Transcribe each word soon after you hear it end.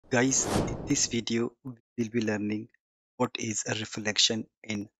Guys, in this video, we will be learning what is a reflection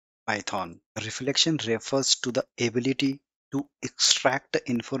in Python. A reflection refers to the ability to extract the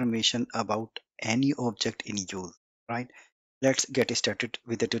information about any object in use, right? Let's get started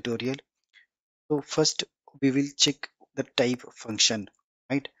with the tutorial. So first, we will check the type function,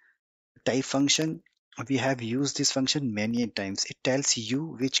 right? Type function, we have used this function many times. It tells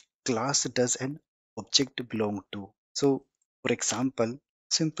you which class does an object belong to. So for example,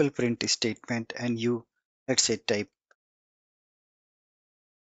 simple print statement, and you, let's say, type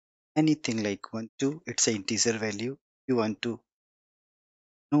anything like 1 2, it's an integer value. You want to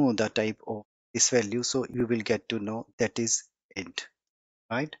know the type of this value, so you will get to know that is int,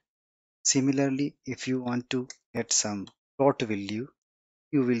 right? Similarly, if you want to get some float value,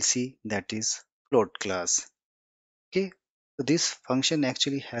 you will see that is float class. Okay, so this function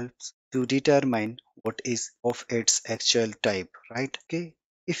actually helps to determine what is of its actual type, right? Okay,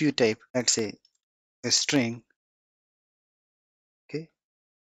 if you type, let's say, a string, okay,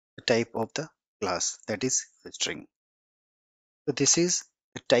 the type of the class, that is a string. So this is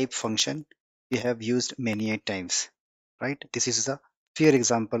a type function we have used many a times, right? This is a fair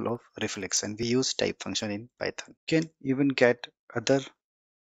example of reflection. We use type function in Python. You can even get other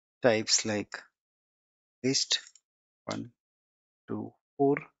types like list 1 2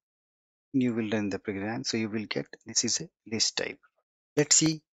 4. You will run the program, so you will get this is a list type. Let's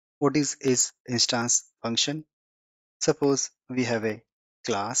see what is instance function. Suppose we have a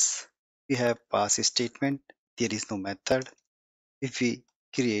class, we have pass statement, there is no method. If we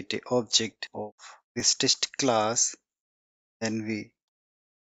create a object of this test class, then we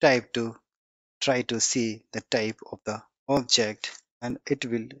type to try to see the type of the object, and it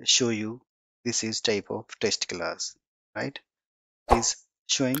will show you this is type of test class, right? It is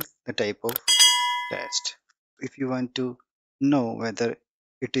showing the type of test. If you want to know whether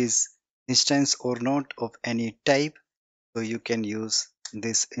it is instance or not of any type, so you can use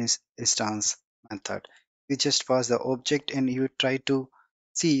this instance method. You just pass the object and you try to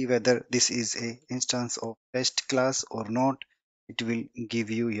see whether this is a instance of test class or not. It will give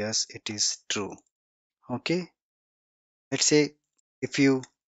you yes, it is true. Okay, let's say if you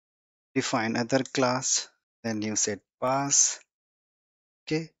define other class, then you set pass,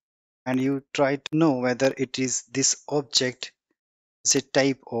 okay, and you try to know whether it is this object is a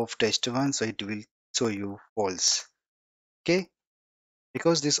type of test1, so it will show you false. Okay,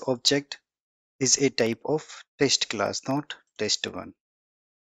 because this object is a type of test class, not test1,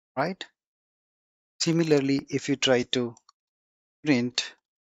 right? Similarly, if you try to print,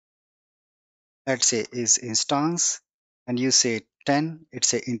 let's say is instance, and you say 10,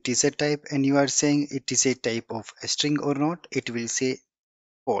 it's a integer type, and you are saying it is a type of a string or not, it will say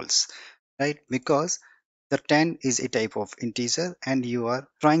false, right? Because the 10 is a type of integer and you are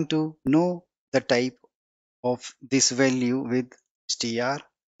trying to know the type of this value with str,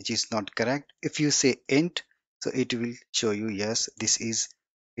 which is not correct. If you say int, so it will show you yes, this is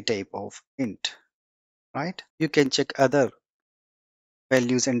a type of int, right? You can check other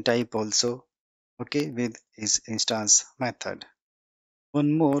values and type also, okay, with is instance method.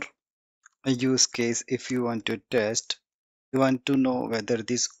 One more use case, if you want to test, you want to know whether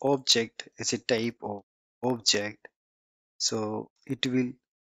this object is a type of object, so it will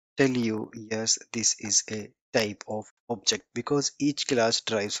tell you yes, this is a type of object because each class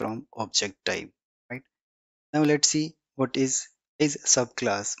derives from object type, right? Now let's see what is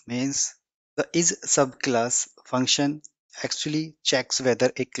subclass means. The is subclass function actually checks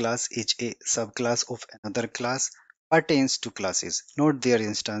whether a class is a subclass of another class, pertains to classes, not their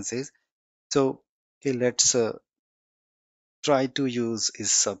instances. So okay, let's try to use is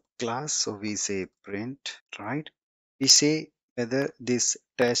subclass. So we say print, right? We say whether this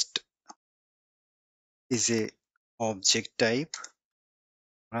test is a object type,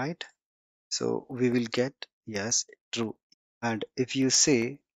 right? So we will get yes, true. And if you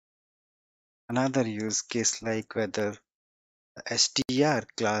say another use case like whether the str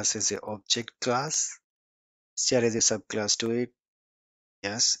class is a object class, str is a subclass to it,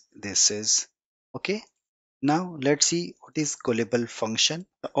 yes, this is okay. Now let's see what is callable function.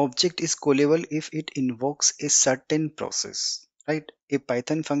 The object is callable if it invokes a certain process, right? A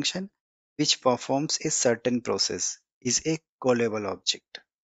Python function which performs a certain process is a callable object.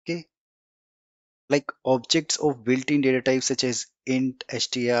 Okay, like objects of built-in data types such as int,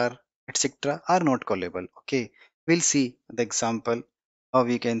 str, etc. are not callable. Okay, we'll see the example how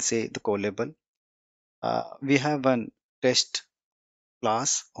we can say the callable. We have one test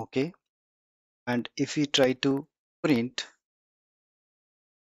class, okay, and if we try to print,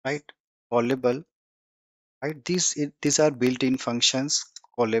 right, callable, right, these are built-in functions,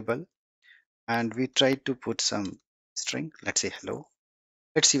 callable, and we try to put some string, let's say hello.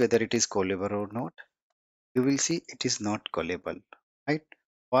 Let's see whether it is callable or not. You will see it is not callable, right?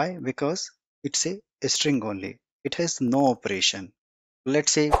 Why? Because it's a string only. It has no operation.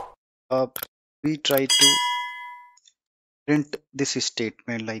 Let's say uh, we try to print this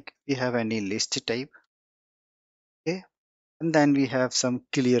statement like we have any list type, okay, and then we have some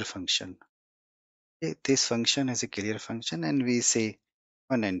clear function. Okay, this function has a clear function, and we say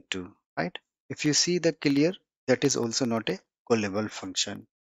 1 and 2, right? If you see the clear, that is also not a callable function.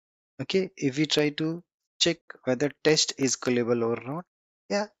 Okay, if we try to check whether test is callable or not,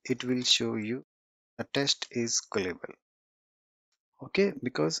 yeah, it will show you the test is callable. Okay,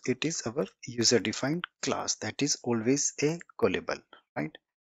 because it is our user defined class that is always a callable, right?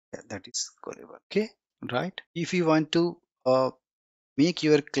 Yeah, that is callable. Okay, right? If you want to make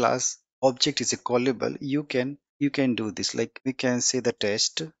your class object is a callable, you can do this. Like we can say the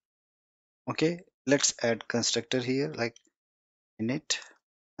test. Okay, let's add constructor here like init,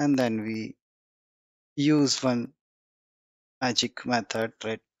 and then we use one magic method,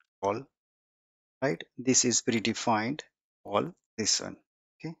 right? Call, right? This is predefined all this one.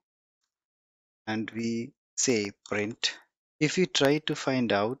 Okay, and we say print. If we try to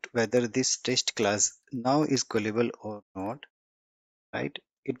find out whether this test class now is callable or not, right?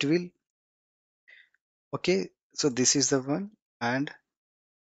 It will, okay, so this is the one, and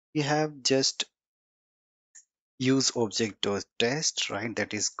we have just use object dot test, right?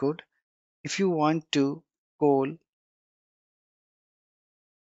 That is good. If you want to call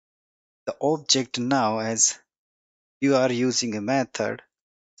the object now as you are using a method,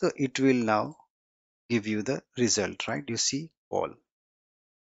 so it will now give you the result, right? You see call.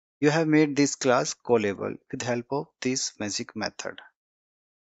 You have made this class callable with help of this magic method.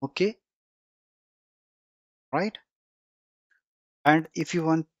 Okay, right? And if you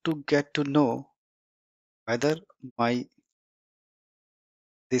want to get to know whether my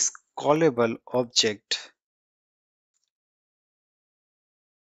this callable object,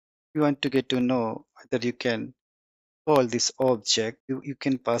 you want to get to know whether you can call this object, you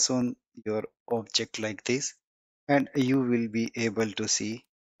can pass on your object like this, and you will be able to see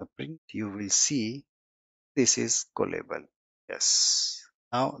the print. You will see this is callable. Yes.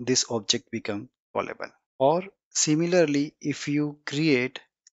 Now this object become callable. Or similarly, if you create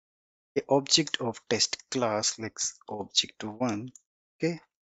a object of test class like object one, okay,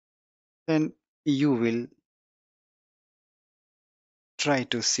 then you will try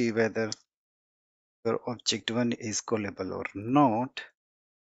to see whether your object one is callable or not.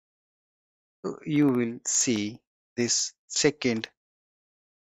 So you will see this second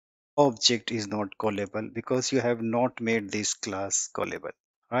object is not callable because you have not made this class callable,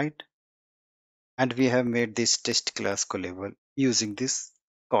 right? And we have made this test class callable using this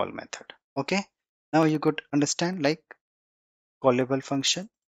call method. Okay, now you could understand like callable function.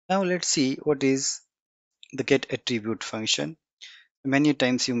 Now let's see what is the get attribute function. Many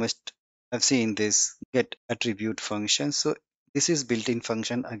times you must have seen this get attribute function. So this is built-in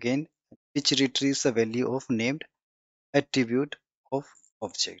function again, which retrieves the value of named attribute of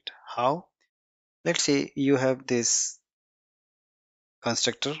object. How? Let's say you have this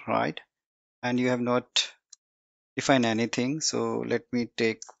constructor, right? And you have not defined anything. So let me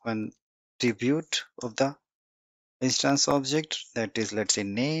take one attribute of the instance object, that is, let's say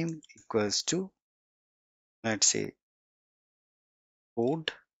name equals to, let's say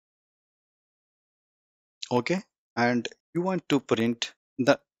code. Okay, and you want to print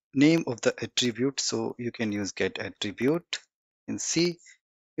the name of the attribute, so you can use get attribute. And see,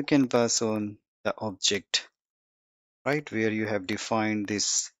 you can pass on the object, right, where you have defined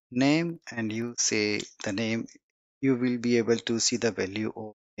this name, and you say the name. You will be able to see the value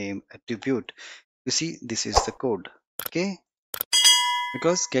of name attribute. You see, this is the code. Okay,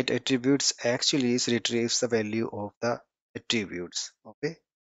 because get attributes actually is retrieves the value of the attributes. Okay,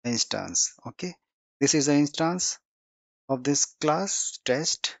 instance. Okay, this is the instance of this class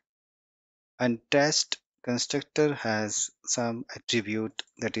test, and test constructor has some attribute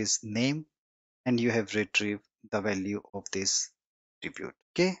that is name, and you have retrieved the value of this attribute.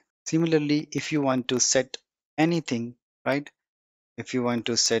 Okay, similarly, if you want to set anything, right, if you want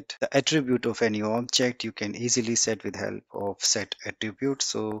to set the attribute of any object, you can easily set with help of set attribute.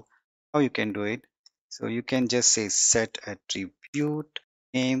 So how you can do it? So you can just say set attribute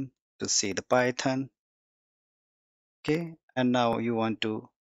name to say the Python. Okay, and now you want to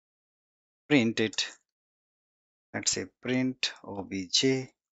print it. Let's say print obj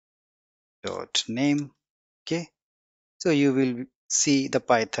dot name. Okay, so you will see the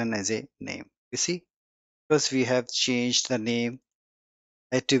Python as a name. You see, because we have changed the name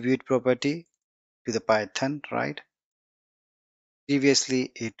attribute property to the Python, right?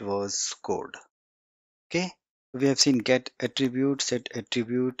 Previously it was code. Okay. We have seen get attribute, set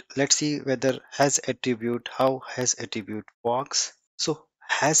attribute. Let's see whether has attribute, how has attribute works. So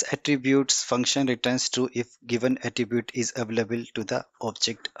has attributes function returns true if given attribute is available to the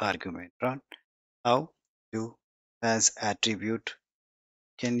object argument, right? How do has attribute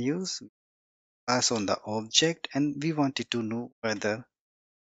can use pass on the object, and we wanted to know whether,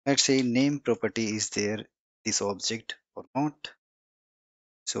 let's say, name property is there this object or not.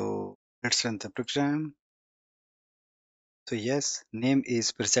 So let's run the program. So yes, name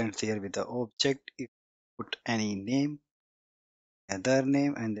is present there with the object. If you put any name, other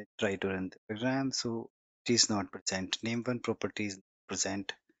name, and then try to run the program, so it is not present. Name one property is not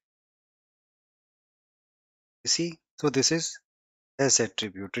present. You see, so this is as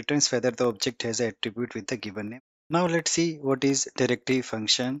attribute returns whether the object has an attribute with the given name. Now let's see what is directory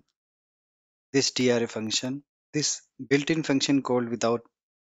function. This TRA function, this built-in function called without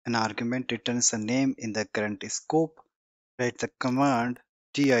an argument returns a name in the current scope. Write the command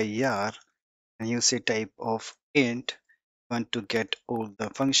dir and you say type of int. Want to get all the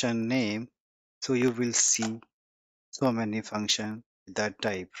function name, so you will see so many function with that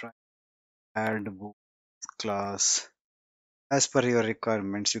type, right? Add book class as per your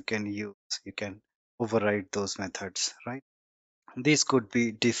requirements. You can override those methods, right? These could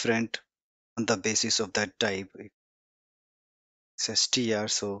be different on the basis of that type. It says tr,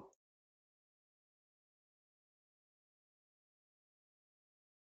 so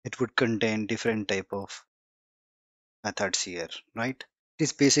it would contain different type of methods here, right? It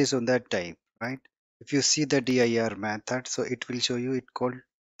is basis on that type, right? If you see the dir method, so it will show you it called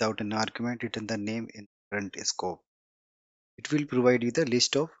without an argument, return the name in current scope. It will provide you the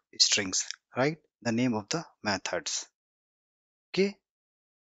list of strings, right? The name of the methods. Okay,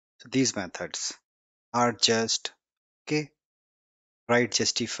 so these methods are just, okay, right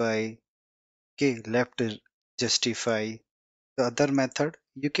justify, okay, left justify. The other method,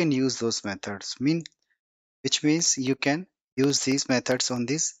 you can use those methods, which means you can use these methods on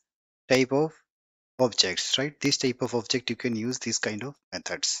this type of objects, right? This type of object you can use these kind of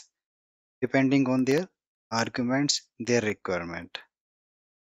methods depending on their arguments, their requirement.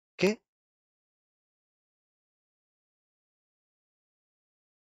 Okay,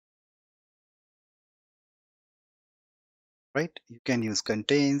 right? You can use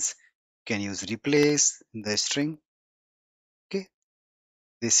contains, you can use replace in the string. Okay,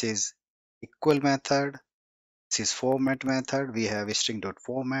 this is equal method. This is format method. We have string dot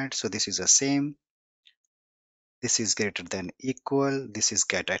format, so this is the same. This is greater than equal. This is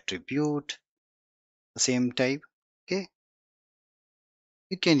get attribute, the same type. Okay,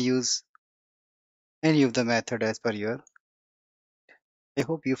 you can use any of the method as per your. I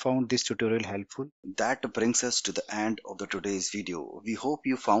hope you found this tutorial helpful. That brings us to the end of the today's video. We hope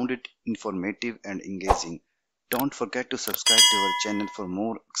you found it informative and engaging. Don't forget to subscribe to our channel for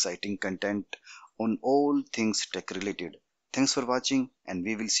more exciting content on all things tech related. Thanks for watching, and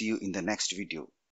we will see you in the next video.